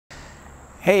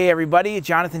Hey everybody,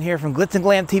 Jonathan here from Glitz and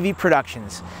Glam TV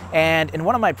Productions. And in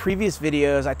one of my previous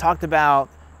videos, I talked about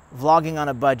vlogging on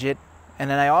a budget, and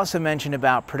then I also mentioned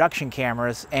about production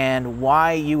cameras and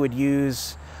why you would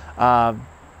use a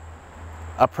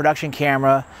production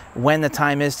camera, when the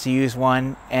time is to use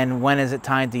one, and when is it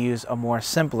time to use a more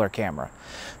simpler camera.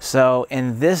 So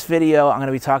in this video, I'm going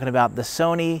to be talking about the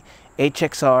Sony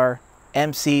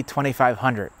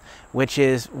HXR-MC2500, which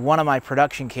is one of my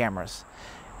production cameras.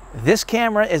 This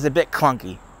camera is a bit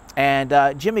clunky,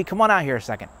 and Jimmy, come on out here a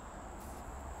second.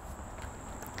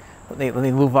 Let me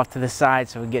move off to the side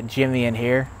so we can get Jimmy in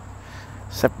here.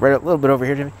 Separate a little bit over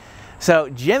here, Jimmy. So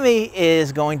Jimmy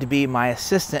is going to be my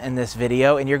assistant in this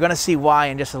video, and you're going to see why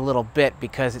in just a little bit,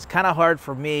 because it's kind of hard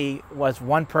for me, as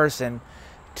one person,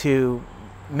 to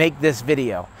make this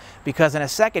video. Because in a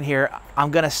second here,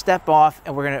 I'm going to step off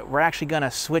and we're actually going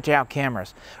to switch out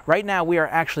cameras. Right now we are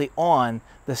actually on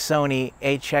the Sony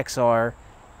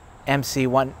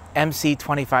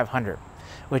HXR-MC2500,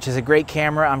 which is a great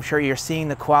camera. I'm sure you're seeing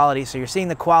the quality. So you're seeing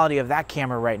the quality of that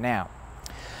camera right now.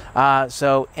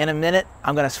 So in a minute,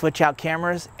 I'm going to switch out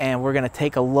cameras and we're going to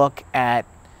take a look at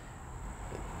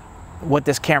what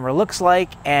this camera looks like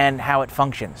and how it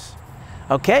functions.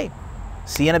 Okay,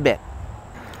 see you in a bit.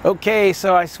 Okay,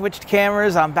 so I switched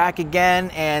cameras. I'm back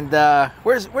again, and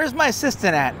where's my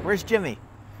assistant at? Where's Jimmy?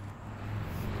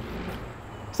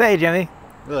 Say, Jimmy.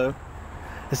 Hello.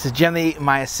 This is Jimmy,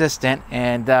 my assistant,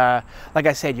 and like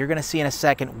I said, you're going to see in a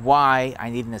second why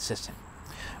I need an assistant.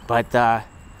 But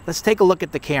let's take a look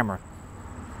at the camera.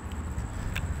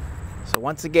 So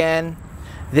once again,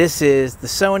 this is the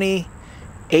Sony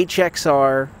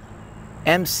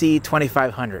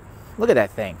HXR-MC2500. Look at that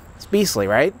thing. It's beastly,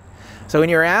 right? So when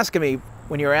you were asking me,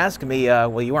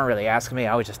 well, you weren't really asking me,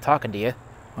 I was just talking to you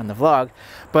on the vlog.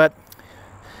 But,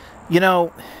 you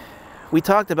know, we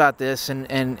talked about this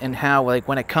and how, like,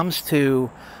 when it comes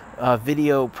to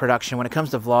video production, when it comes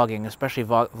to vlogging, especially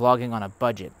vlogging on a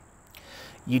budget,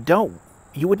 you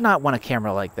would not want a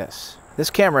camera like this. This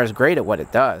camera is great at what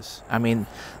it does. I mean,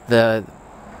 the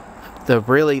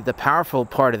powerful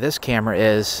part of this camera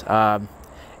is,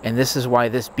 and this is why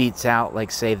this beats out, like,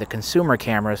 say, the consumer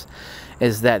cameras,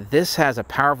 is that this has a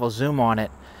powerful zoom on it,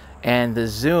 and the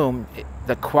zoom,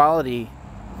 the quality,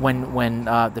 when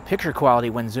the picture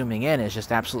quality when zooming in is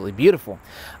just absolutely beautiful.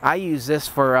 I use this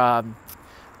for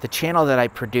the channel that I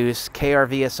produce,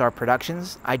 KRVSR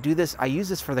Productions. I use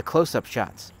this for the close-up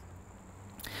shots.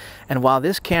 And while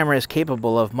this camera is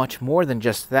capable of much more than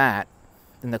just that,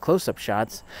 in the close-up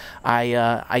shots,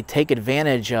 I take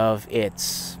advantage of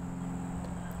its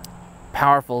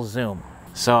powerful zoom.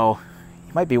 So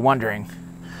you might be wondering,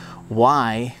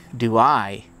 why do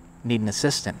I need an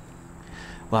assistant?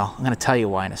 Well, I'm going to tell you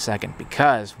why in a second,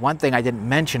 because one thing I didn't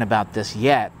mention about this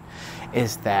yet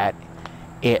is that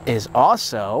it is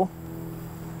also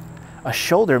a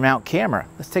shoulder mount camera.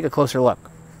 Let's take a closer look.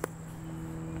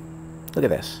 Look at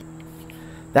this.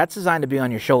 That's designed to be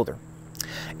on your shoulder.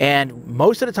 And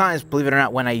most of the times, believe it or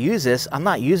not, when I use this, I'm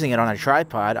not using it on a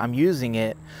tripod. I'm using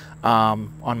it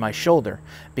on my shoulder,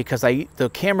 because the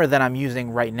camera that I'm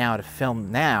using right now to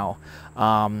film now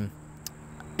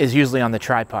is usually on the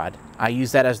tripod. I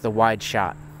use that as the wide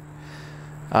shot.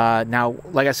 Now,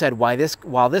 like I said, while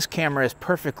this camera is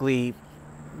perfectly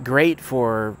great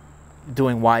for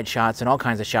doing wide shots and all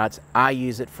kinds of shots, I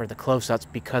use it for the close-ups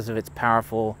because of its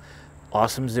powerful,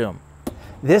 awesome zoom.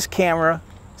 This camera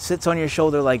sits on your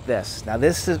shoulder like this. Now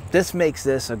this makes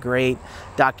this a great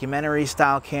documentary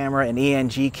style camera, an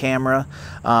ENG camera,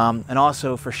 and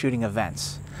also for shooting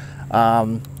events.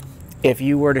 If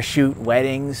you were to shoot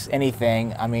weddings,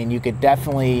 anything, I mean, you could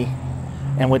definitely,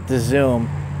 and with the zoom,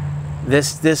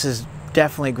 this is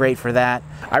definitely great for that.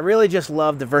 I really just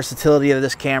love the versatility of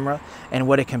this camera and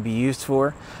what it can be used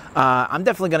for. I'm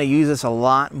definitely going to use this a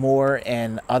lot more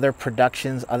in other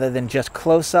productions other than just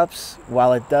close-ups.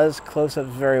 While it does close-ups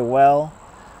very well,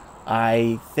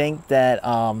 I think that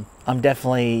I'm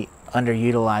definitely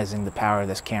underutilizing the power of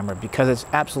this camera because it's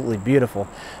absolutely beautiful.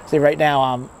 See, right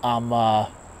now I'm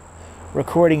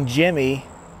recording Jimmy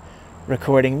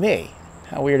recording me.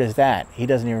 How weird is that? He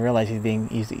doesn't even realize he's being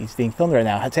filmed right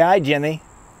now. Say hi, Jimmy.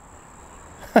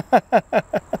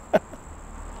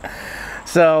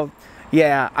 So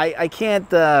yeah, I can't,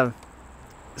 so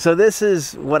this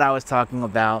is what I was talking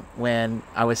about when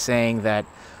I was saying that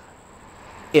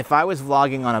if I was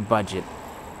vlogging on a budget,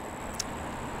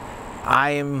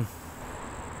 I'm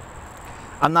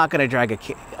not going to drag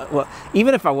well,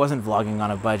 even if I wasn't vlogging on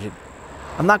a budget,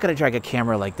 I'm not going to drag a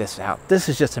camera like this out. This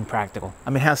is just impractical.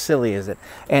 I mean, how silly is it?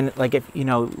 And like, if you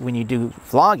know, when you do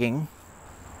vlogging,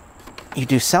 you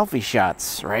do selfie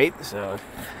shots, right? So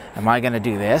Am I gonna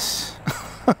do this?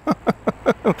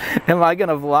 Am I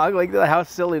gonna vlog like that? How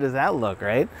silly does that look,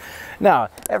 right? No,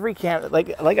 every camera,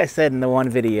 like I said in the one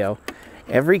video,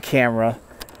 every cameras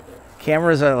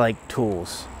are like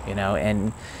tools, you know,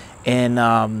 and in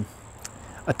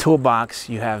a toolbox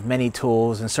you have many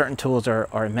tools, and certain tools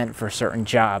are meant for certain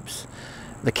jobs.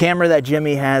 The camera that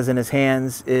Jimmy has in his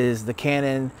hands is the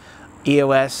Canon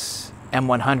EOS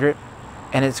M100,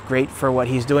 and it's great for what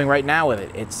he's doing right now with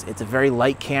it. It's a very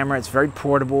light camera, it's very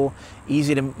portable,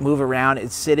 easy to move around.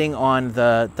 It's sitting on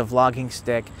the vlogging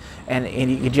stick, and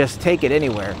you can just take it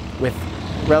anywhere with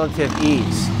relative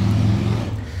ease.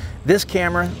 This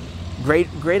camera, great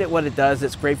at what it does.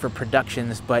 It's great for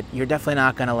productions, but you're definitely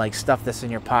not gonna like stuff this in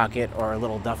your pocket or a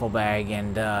little duffel bag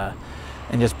and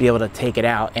just be able to take it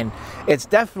out. And it's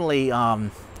definitely, a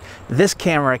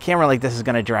camera like this is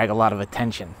gonna drag a lot of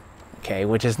attention, okay,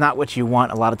 which is not what you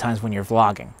want a lot of times when you're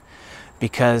vlogging,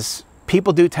 because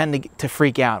people do tend to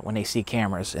freak out when they see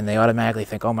cameras, and they automatically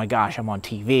think, oh my gosh, I'm on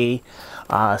TV.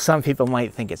 Some people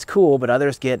might think it's cool, but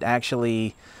others get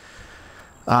actually,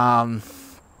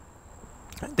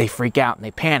 they freak out and they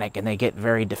panic and they get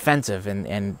very defensive,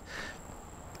 and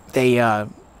they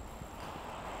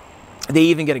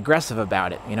even get aggressive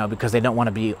about it, you know, because they don't want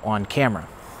to be on camera.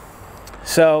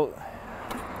 So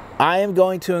I am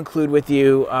going to include with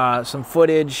you some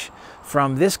footage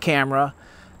from this camera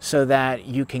so that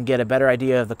you can get a better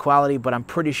idea of the quality, but I'm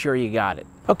pretty sure you got it.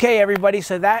 Okay, everybody,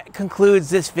 so that concludes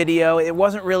this video. It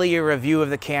wasn't really a review of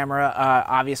the camera,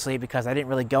 obviously, because I didn't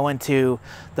really go into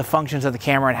the functions of the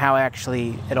camera and how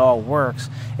actually it all works.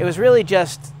 It was really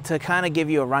just to kind of give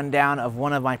you a rundown of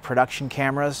one of my production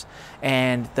cameras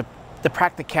and the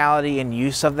practicality and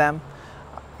use of them,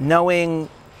 knowing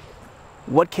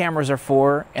what cameras are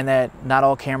for and that not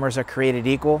all cameras are created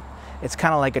equal. It's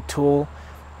kind of like a tool.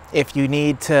 If you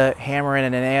need to hammer in a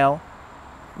nail,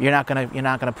 you're not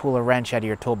gonna pull a wrench out of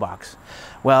your toolbox.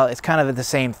 Well, it's kind of the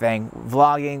same thing.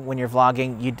 Vlogging, when you're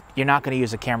vlogging, you're not gonna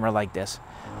use a camera like this.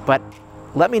 But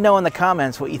let me know in the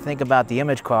comments what you think about the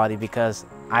image quality, because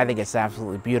I think it's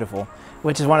absolutely beautiful,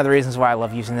 which is one of the reasons why I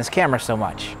love using this camera so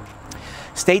much.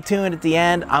 Stay tuned at the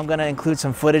end. I'm going to include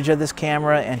some footage of this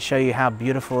camera and show you how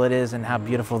beautiful it is and how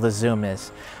beautiful the zoom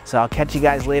is. So I'll catch you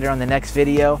guys later on the next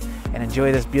video, and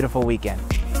enjoy this beautiful weekend.